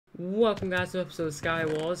Welcome guys to an episode of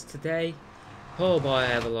Skywars. Today, oh boy, I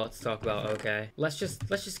have a lot to talk about. Okay, let's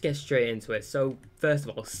just get straight into it. So first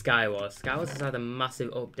of all, Skywars. Skywars has had a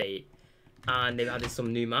massive update, and they've added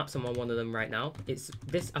some new maps. I'm on one of them right now.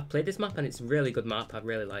 I've played this map and it's a really good map. I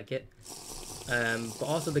really like it. But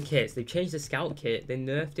also the kits. They've changed the scout kit. They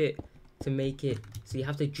nerfed it to make it so you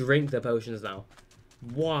have to drink the potions now.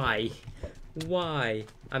 Why? Why?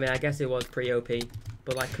 I mean, I guess it was pretty OP,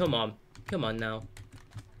 but like, come on now.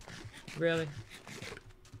 Really?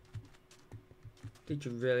 Did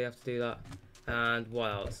you really have to do that? And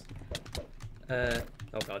what else? Oh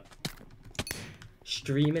god.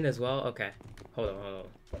 Streaming as well? Okay. Hold on.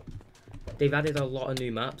 They've added a lot of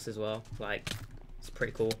new maps as well. Like, it's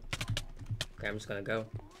pretty cool. Okay, I'm just gonna go.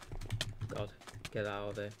 God, get out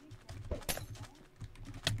of there.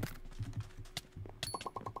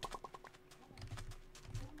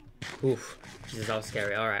 Oof. Jesus, that was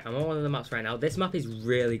scary. Alright, I'm on one of the maps right now. This map is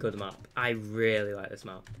really good map. I really like this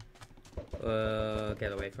map.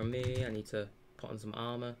 Get away from me. I need to put on some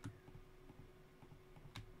armor.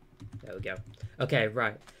 There we go. Okay,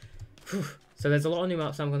 right. Whew. So there's a lot of new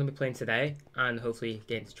maps I'm going to be playing today. And hopefully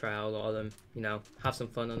getting to try out a lot of them. You know, have some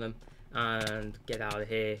fun on them. And get out of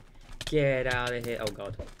here. Get out of here. Oh,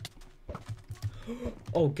 God.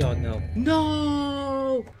 Oh, God, no.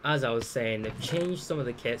 No! As I was saying, they've changed some of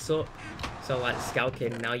the kits up. So like the scout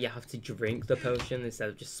kit, now you have to drink the potion instead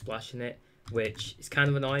of just splashing it, which is kind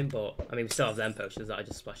of annoying, but I mean we still have them potions that I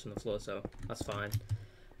just splashed on the floor, so that's fine.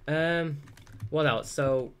 What else?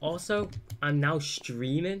 So also I'm now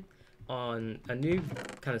streaming on a new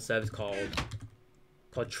kind of service called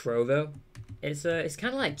Trovo. It's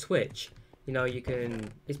kind of like Twitch. You know,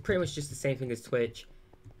 it's pretty much just the same thing as Twitch.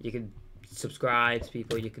 You can subscribe to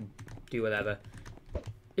people, you can do whatever.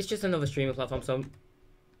 It's just another streaming platform,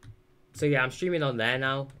 so yeah, I'm streaming on there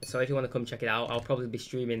now, so if you want to come check it out, I'll probably be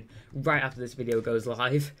streaming right after this video goes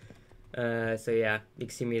live. So yeah, you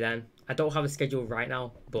can see me then. I don't have a schedule right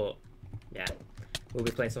now, but yeah, we'll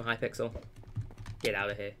be playing some Hypixel. Get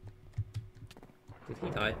out of here. Did he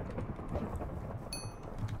die?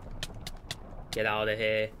 Get out of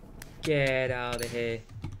here. Get out of here.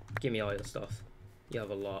 Give me all your stuff. You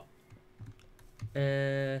have a lot.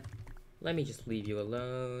 Let me just leave you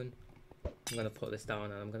alone. I'm gonna put this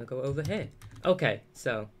down and I'm gonna go over here. Okay,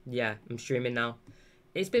 so yeah, I'm streaming now.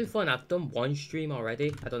 It's been fun. I've done one stream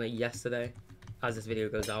already. I done it yesterday as this video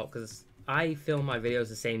goes out because I film my videos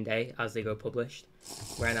the same day as they go published.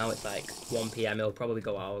 Right now it's like 1 PM. It'll probably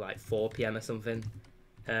go out like 4 PM or something.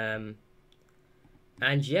 And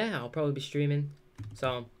yeah, I'll probably be streaming.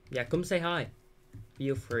 So yeah, come say hi.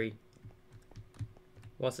 Feel free.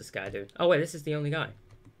 What's this guy doing? Oh wait, this is the only guy.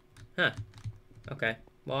 Huh. Okay.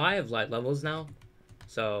 Well, I have like levels now,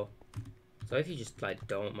 so if you just like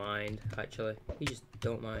don't mind, actually, you just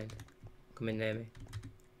don't mind coming near me.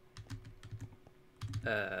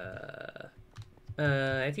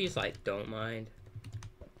 If you just like don't mind,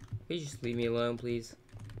 if you just leave me alone, please.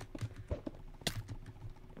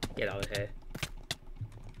 Get out of here.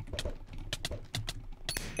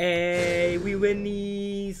 Hey, we win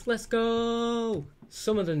these. Let's go.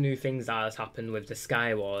 Some of the new things that has happened with the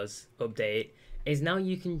Skywars update is now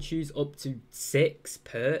you can choose up to 6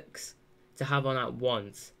 perks to have on at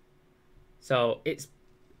once. So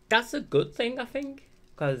that's a good thing, I think,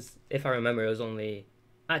 because if I remember, it was only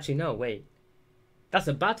actually no, wait, that's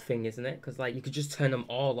a bad thing, isn't it? Because like you could just turn them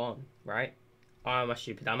all on, right? Oh, am I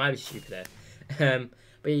stupid? I might be stupid there.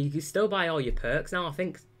 But you can still buy all your perks now. I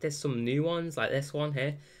think there's some new ones like this one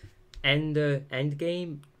here, end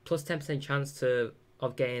game plus 10% chance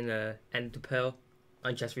of getting a Ender Pearl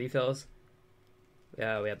on chest refills.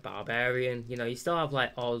 Yeah, we have Barbarian. You know, you still have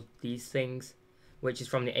like all these things, which is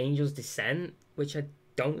from the Angel's Descent, which I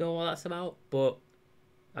don't know what that's about, but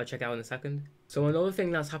I'll check out in a second. So another thing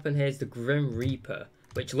that's happened here is the Grim Reaper,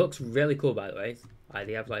 which looks really cool, by the way.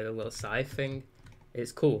 They have like a little scythe thing.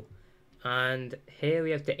 It's cool. And here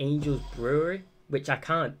we have the Angel's Brewery, which I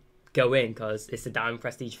can't go in because it's a Diamond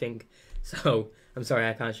Prestige thing. So I'm sorry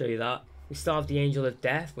I can't show you that. We still have the Angel of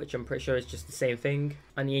Death, which I'm pretty sure is just the same thing.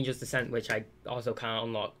 And the Angel's Descent, which I also can't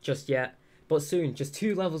unlock just yet. But soon, just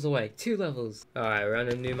 2 levels away. 2 levels. Alright, we're on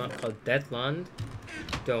a new map called Deadland.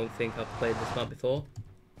 Don't think I've played this map before,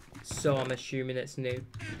 so I'm assuming it's new.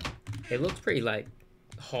 It looks pretty like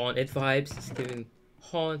haunted vibes. It's giving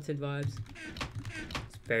haunted vibes.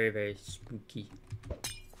 It's very, very spooky.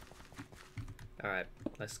 Alright,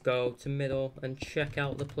 let's go to middle and check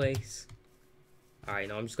out the place. Alright,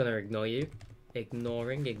 now I'm just gonna ignore you.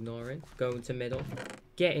 Ignoring. Going to middle.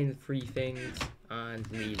 Getting 3 things and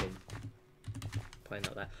leaving. Playing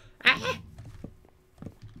out there. Ah!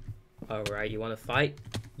 Alright, you wanna fight?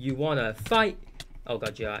 You wanna fight? Oh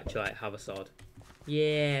god, you actually have a sword.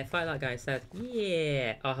 Yeah, fight that guy instead.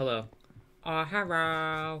 Yeah. Oh, hello. Oh,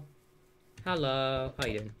 hello. Hello. How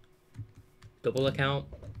you doing? Double account?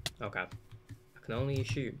 Okay. I can only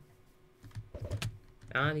assume.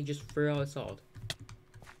 And he just threw out a sword.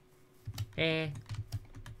 Eh.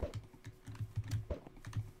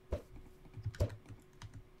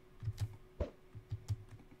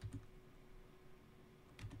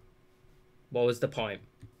 What was the point?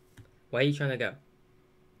 Where are you trying to go?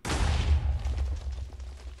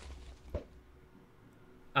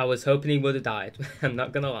 I was hoping he would have died. I'm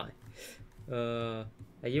not gonna lie. Are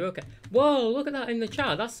you okay? Whoa, look at that in the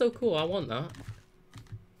chat. That's so cool. I want that.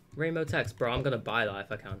 Rainbow text. Bro, I'm gonna buy that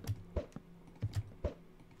if I can.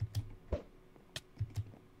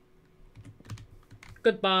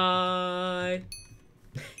 Goodbye.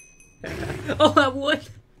 Oh, I won.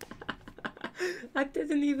 I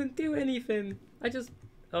didn't even do anything. I just...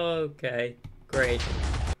 Okay, great.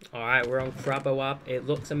 Alright, we're on Crabawab. It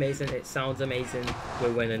looks amazing. It sounds amazing.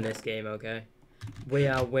 We're winning this game, okay? We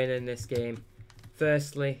are winning this game.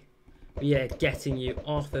 Firstly, we are getting you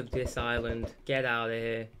off of this island. Get out of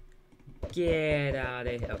here. Get out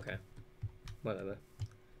of here. Okay. Whatever.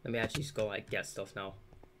 Let me actually just go, like, get stuff now.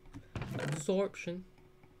 Absorption.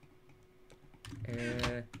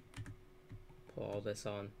 Put all this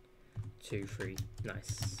on. 2, 3.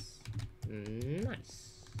 Nice. Nice.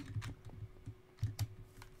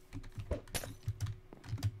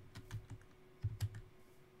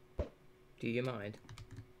 Do you mind?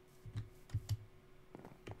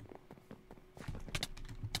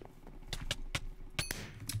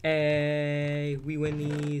 Hey, we win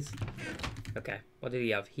these. Okay, what did he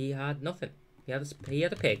have? He had nothing. He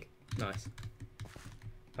had a pig. Nice.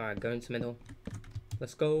 Alright, go into middle.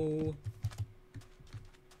 Let's go.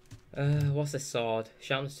 What's this sword?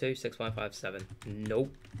 Sharpness 2, 6.57.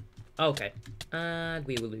 Nope. Okay. And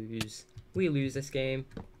we will lose. We lose this game.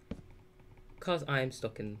 Because I'm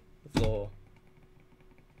stuck in the floor.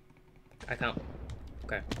 I can't.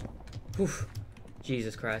 Okay. Oof.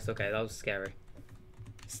 Jesus Christ. Okay, that was scary.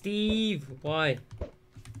 Steve! Why?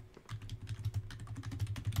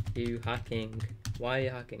 You hacking. Why are you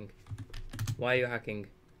hacking? Why are you hacking?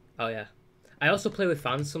 Oh yeah. I also play with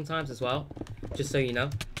fans sometimes as well. Just so you know.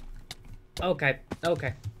 Okay.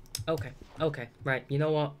 Okay. Okay. Okay. Right. You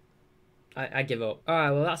know what? I give up.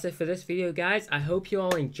 Alright, well that's it for this video, guys. I hope you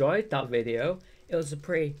all enjoyed that video. It was a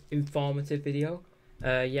pretty informative video.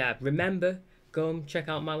 Yeah, remember, go and check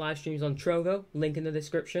out my live streams on Trovo. Link in the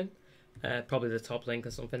description. Probably the top link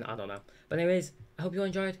or something. I don't know. But anyways, I hope you all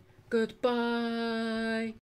enjoyed. Goodbye.